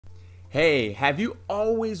Hey, have you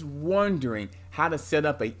always wondering how to set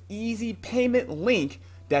up an easy payment link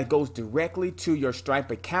that goes directly to your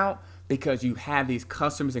Stripe account because you have these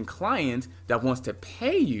customers and clients that wants to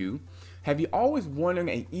pay you? Have you always wondering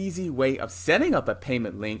an easy way of setting up a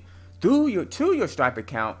payment link to your Stripe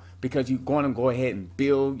account because you're going to go ahead and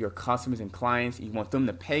bill your customers and clients? You want them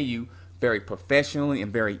to pay you very professionally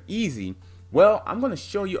and very easy. Well, I'm going to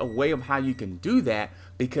show you a way of how you can do that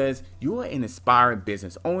because you are an aspiring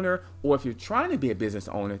business owner, or if you're trying to be a business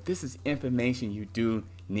owner, this is information you do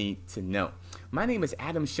need to know. My name is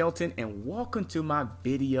Adam Shelton and welcome to my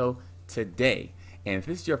video today. And if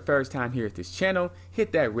this is your first time here at this channel,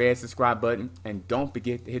 hit that red subscribe button and don't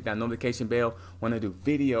forget to hit that notification bell when I do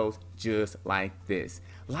videos just like this.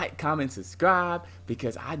 Like, comment, subscribe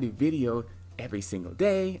because I do videos every single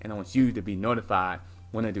day and I want you to be notified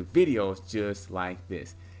when I do videos just like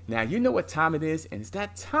this. Now you know what time it is, and it's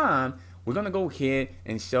that time we're gonna go ahead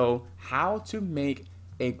and show how to make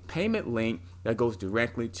a payment link that goes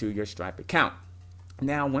directly to your Stripe account.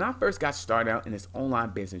 Now when I first got started out in this online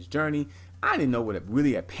business journey, I didn't know what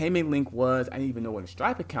really a payment link was. I didn't even know what a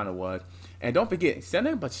Stripe account was. And don't forget,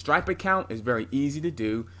 setting up a Stripe account is very easy to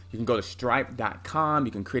do. You can go to stripe.com,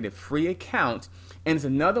 you can create a free account, and it's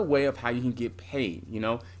another way of how you can get paid. You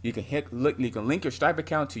know, you can link your Stripe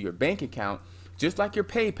account to your bank account, just like your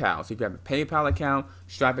PayPal. So if you have a PayPal account,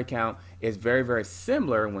 Stripe account is very, very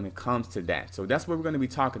similar when it comes to that. So that's what we're going to be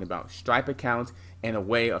talking about, Stripe accounts and a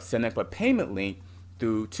way of setting up a payment link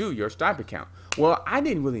to your Stripe account. Well, I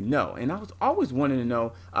didn't really know, and I was always wanting to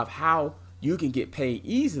know of how you can get paid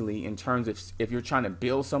easily in terms of if you're trying to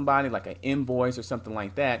bill somebody like an invoice or something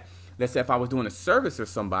like that. Let's say if I was doing a service for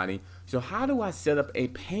somebody, so how do I set up a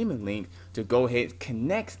payment link to go ahead and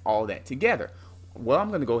connect all that together? Well, I'm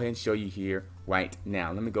going to go ahead and show you here right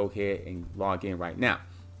now. Let me go ahead and log in right now.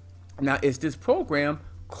 Now, it's this program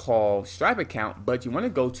called Stripe account, but you want to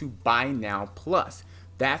go to BuynowPlus.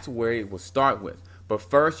 That's where it will start with. But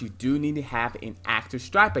first, you do need to have an active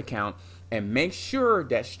Stripe account and make sure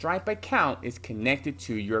that Stripe account is connected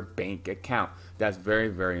to your bank account. That's very,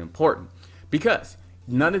 very important because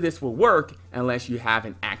none of this will work unless you have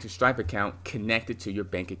an active Stripe account connected to your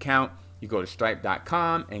bank account. You go to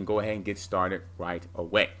stripe.com and go ahead and get started right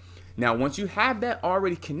away. Now, once you have that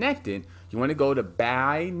already connected, you want to go to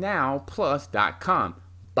BuynowPlus.com,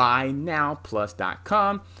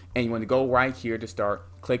 BuynowPlus.com, and you want to go right here to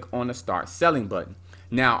click on the Start Selling button.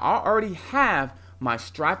 Now, I already have my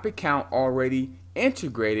Stripe account already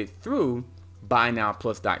integrated through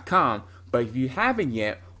BuynowPlus.com, but if you haven't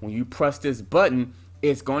yet, when you press this button,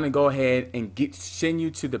 it's going to go ahead and send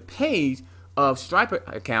you to the page of Stripe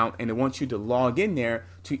account, and it wants you to log in there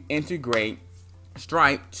to integrate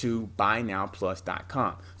Stripe to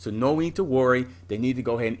BuynowPlus.com. So no need to worry, they need to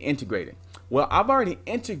go ahead and integrate it. Well, I've already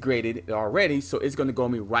integrated it already, so it's going to go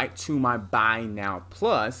me right to my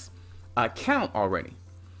BuynowPlus account already.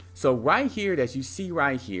 So right here that you see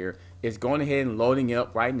right here is going ahead and loading it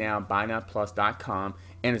up right now, BuynowPlus.com,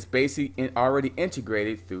 and it's basically already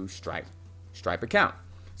integrated through Stripe account.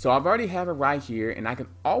 So I've already have it right here, and I can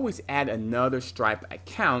always add another Stripe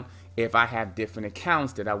account if I have different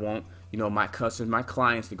accounts that I want, you know, my customers, my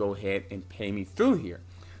clients to go ahead and pay me through here.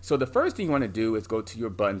 So the first thing you want to do is go to your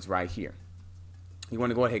buttons right here. You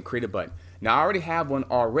want to go ahead and create a button. Now I already have one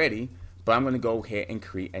already, but I'm going to go ahead and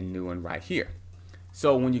create a new one right here.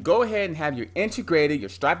 So when you go ahead and have your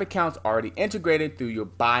Stripe accounts already integrated through your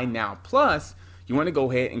BuynowPlus, you want to go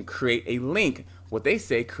ahead and create a link. What they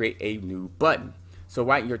say, create a new button. So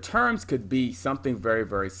right, your terms could be something very,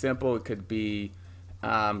 very simple. It could be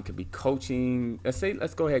coaching.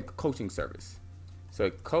 Let's go ahead, coaching service. So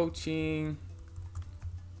coaching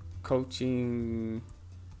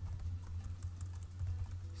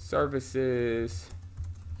services,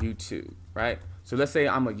 YouTube, right? So let's say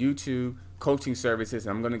I'm a YouTube coaching services,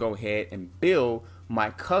 and I'm going to go ahead and bill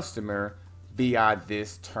my customer via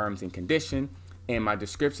this terms and condition. And my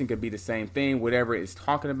description could be the same thing, whatever it's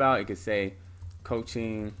talking about. It could say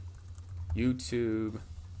coaching, YouTube,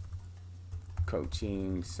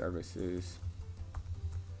 coaching services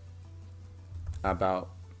about,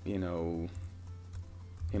 you know,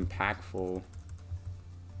 impactful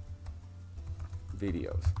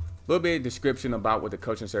videos. A little bit of description about what the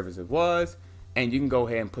coaching services was, and you can go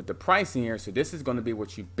ahead and put the price in here. So this is going to be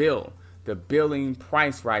what you bill, the billing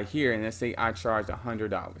price right here. And let's say I charge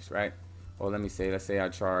 $100, right? Or let's say I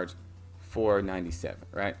charge $4.97,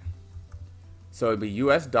 right? So it'd be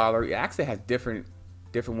US dollar. It actually has different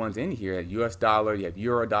ones in here. You have US dollar, you have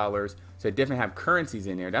Euro dollars. So it different have currencies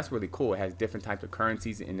in there. That's really cool. It has different types of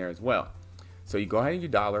currencies in there as well. So you go ahead and your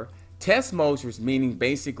dollar. Test modes, meaning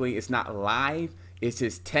basically it's not live. It's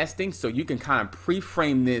just testing, so you can kind of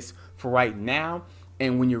pre-frame this for right now,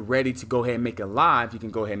 and when you're ready to go ahead and make it live, you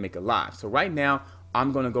can go ahead and make it live. So right now,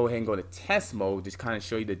 I'm going to go ahead and go to test mode, just kind of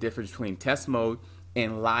show you the difference between test mode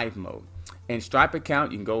and live mode. In Stripe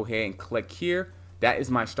account, you can go ahead and click here. That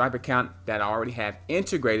is my Stripe account that I already have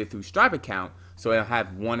integrated through Stripe account. So I'll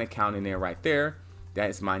have one account in there right there. That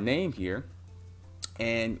is my name here.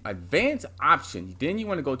 And advanced option, then you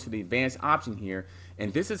want to go to the advanced option here,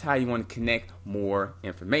 and this is how you want to connect more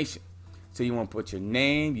information. So you want to put your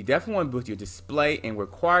name, you definitely want to put your display and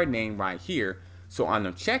required name right here, so on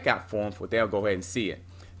the checkout form, they'll go ahead and see it.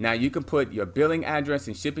 Now you can put your billing address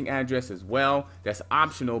and shipping address as well. That's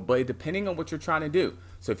optional, but depending on what you're trying to do.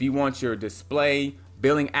 So if you want your display,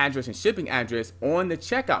 billing address, and shipping address on the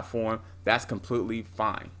checkout form, that's completely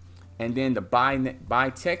fine. And then the buy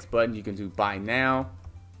text button, you can do buy now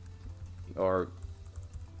or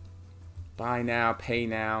buy now, pay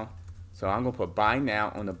now. So I'm going to put buy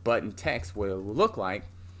now on the button text, what it will look like.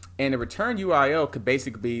 And the return URL could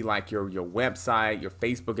basically be like your website, your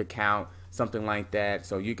Facebook account, something like that.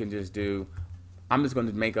 So you can just do, I'm just going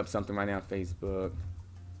to make up something right now, facebook.com,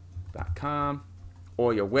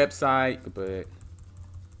 or your website, you could put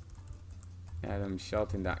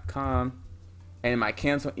adamshelton.com. And my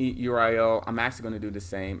cancel URL, I'm actually going to do the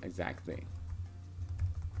same exact thing.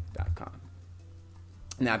 .com.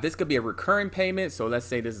 Now this could be a recurring payment. So let's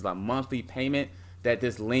say this is a monthly payment that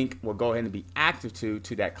this link will go ahead and be active to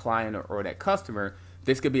that client or that customer.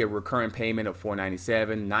 This could be a recurring payment of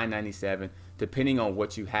 $4.97, $9.97, depending on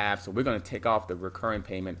what you have. So we're going to take off the recurring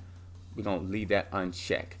payment. We're going to leave that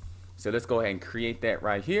unchecked. So let's go ahead and create that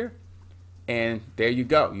right here. And there you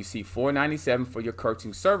go. You see $4.97 for your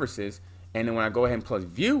coaching services. And then when I go ahead and plus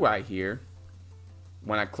view right here,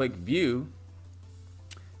 when I click view,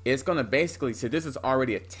 it's going to basically, so this is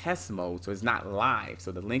already a test mode, so it's not live.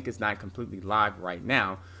 So the link is not completely live right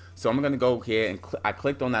now. So I'm going to go ahead and I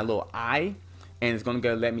clicked on that little eye, and it's going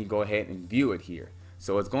to let me go ahead and view it here.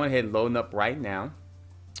 So it's going ahead and loading up right now.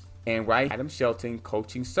 And right, Adam Shelton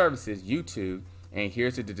Coaching Services, YouTube. And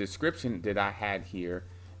here's the description that I had here.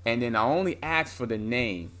 And then I only asked for the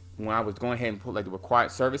name. When I was going ahead and put like the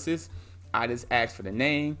required services, I just asked for the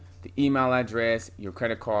name, the email address, your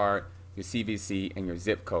credit card, your CVC, and your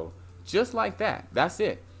zip code. Just like that. That's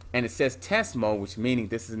it. And it says test mode, which meaning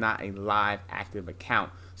this is not a live active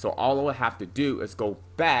account. So all I have to do is go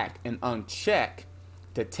back and uncheck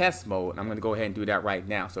the test mode. I'm going to go ahead and do that right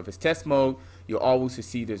now. So if it's test mode, you'll always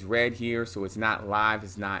see this red here. So it's not live.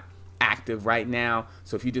 It's not active right now.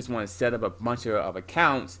 So if you just want to set up a bunch of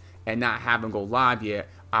accounts and not have them go live yet,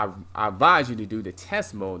 I advise you to do the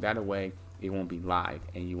test mode. That way it won't be live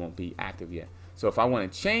and you won't be active yet. So if I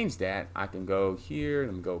want to change that, I can go here.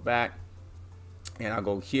 Let me go back. And I'll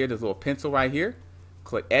go here. There's a little pencil right here.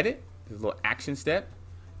 Click edit. There's a little action step.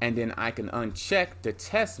 And then I can uncheck the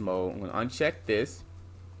test mode. I'm going to uncheck this.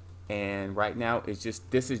 And right now,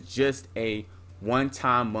 this is just a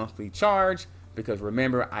one-time monthly charge. Because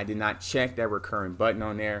remember, I did not check that recurring button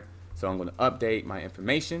on there. So I'm going to update my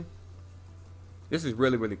information. This is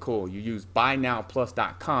really, really cool. You use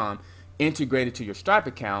BuynowPlus.com integrated to your Stripe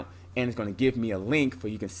account, and it's going to give me a link for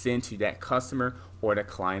you can send to that customer or that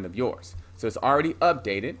client of yours. So it's already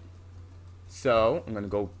updated. So I'm going to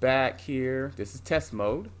go back here. This is test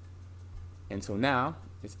mode. And so now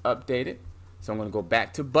it's updated. So I'm going to go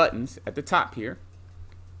back to buttons at the top here.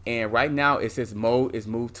 And right now it says mode is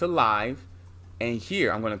moved to live. And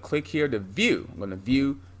here I'm going to click here to view. I'm going to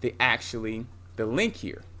view the link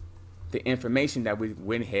here, the information that we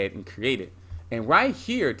went ahead and created. And right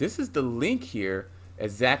here, this is the link here,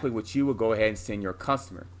 exactly what you will go ahead and send your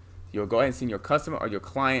customer. You'll go ahead and send your customer or your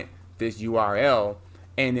client this URL.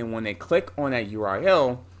 And then when they click on that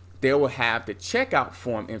URL, they will have the checkout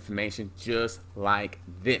form information just like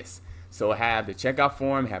this. So have the checkout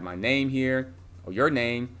form, have my name here, or your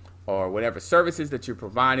name, or whatever services that you're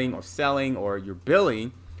providing or selling or you're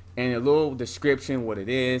billing, and a little description what it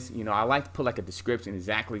is. You know, I like to put like a description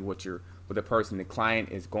exactly what the person, the client,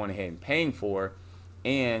 is going ahead and paying for.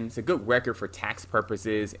 And it's a good record for tax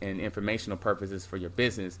purposes and informational purposes for your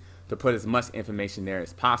business to put as much information there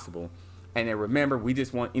as possible. And then remember, we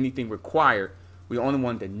just want anything required. We only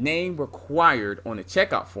want the name required on the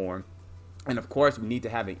checkout form. And of course, we need to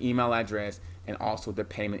have an email address and also the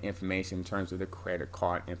payment information in terms of the credit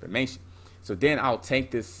card information. So then I'll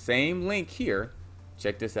take this same link here.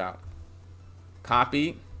 Check this out.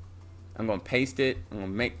 Copy. I'm going to paste it. I'm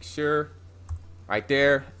going to make sure right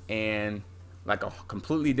there, and like a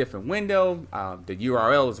completely different window. The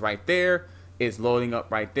URL is right there. It's loading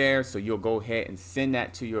up right there. So you'll go ahead and send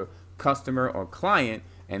that to your customer or client,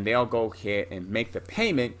 and they'll go ahead and make the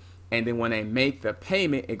payment. and then when they make the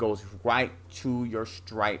payment, it goes right to your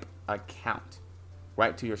Stripe account,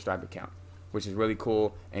 which is really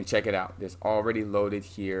cool. And check it out, it's already loaded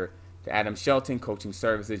here, the Adam Shelton Coaching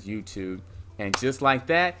Services YouTube, and just like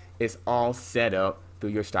that, it's all set up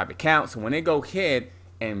through your Stripe account. So when they go ahead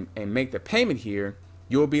and make the payment here,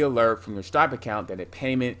 you'll be alert from your Stripe account that a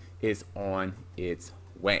payment is on its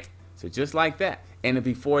way. So just like that, and it'll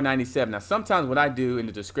be $4.97. Now sometimes what I do in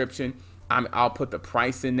the description, I'll put the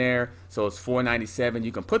price in there, so it's $4.97.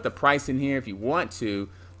 You can put the price in here if you want to.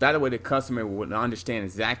 That way the customer will understand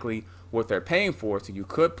exactly what they're paying for. So you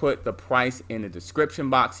could put the price in the description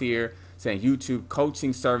box here, saying YouTube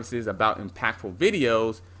Coaching Services about impactful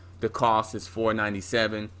videos. The cost is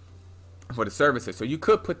 $4.97 for the services. So you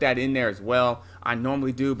could put that in there as well. I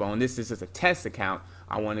normally do, but on this is just a test account.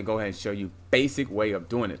 I want to go ahead and show you basic way of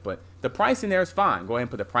doing it, but the price in there is fine. Go ahead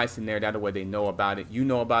and put the price in there. That way they know about it, you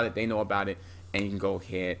know about it, they know about it, and you can go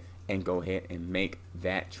ahead and make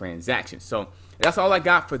that transaction. So that's all I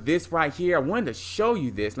got for this right here. I wanted to show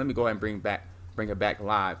you this. Let me go ahead and bring it back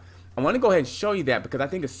live. I want to go ahead and show you that because I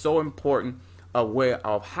think it's so important aware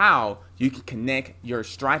of how you can connect your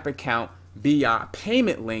Stripe account via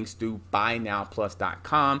payment links through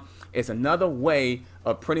BuynowPlus.com. It's another way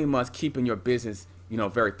of pretty much keeping your business, you know,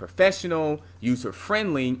 very professional, user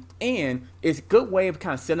friendly, and it's a good way of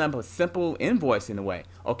kind of setting up a simple invoice in a way.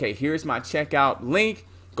 Okay, here's my checkout link.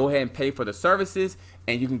 Go ahead and pay for the services,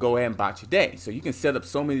 and you can go ahead and bot your day. So you can set up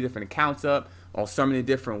so many different accounts up, or so many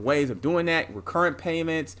different ways of doing that. Recurrent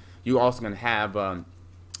payments. You're also going to have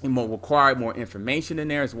require more information in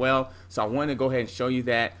there as well. So I want to go ahead and show you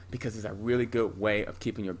that because it's a really good way of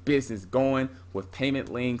keeping your business going with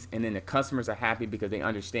payment links, and then the customers are happy because they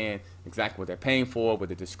understand exactly what they're paying for with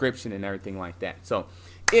the description and everything like that. So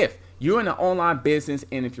if you're in an online business,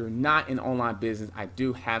 and if you're not in online business, I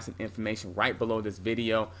do have some information right below this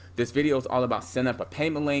video. This video is all about setting up a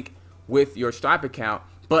payment link with your Stripe account.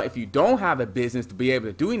 But if you don't have a business to be able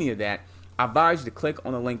to do any of that, I advise you to click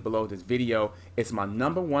on the link below this video. It's my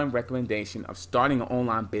 #1 recommendation of starting an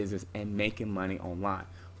online business and making money online.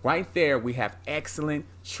 Right there, we have excellent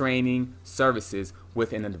training services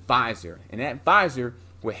with an advisor, and that advisor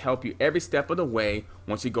will help you every step of the way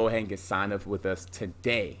once you go ahead and get signed up with us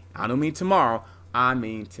today. I don't mean tomorrow, I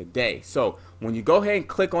mean today. So when you go ahead and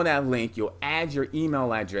click on that link, you'll add your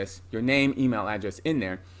email address, your name, email address in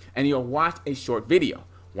there, and you'll watch a short video.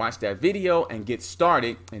 Watch that video and get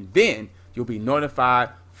started, and then you'll be notified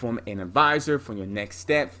from an advisor for your next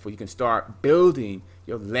step, so you can start building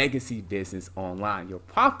your legacy business online, your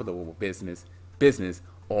profitable business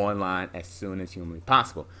online as soon as humanly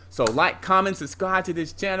possible. So like, comment, subscribe to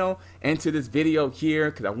this channel and to this video here,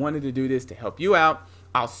 because I wanted to do this to help you out.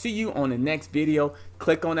 I'll see you on the next video.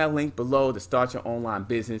 Click on that link below to start your online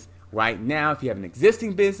business right now. If you have an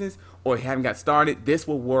existing business or you haven't got started, this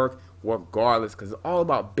will work regardless, because it's all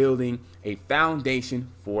about building a foundation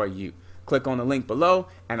for you. Click on the link below,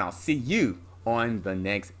 and I'll see you on the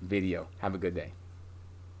next video. Have a good day.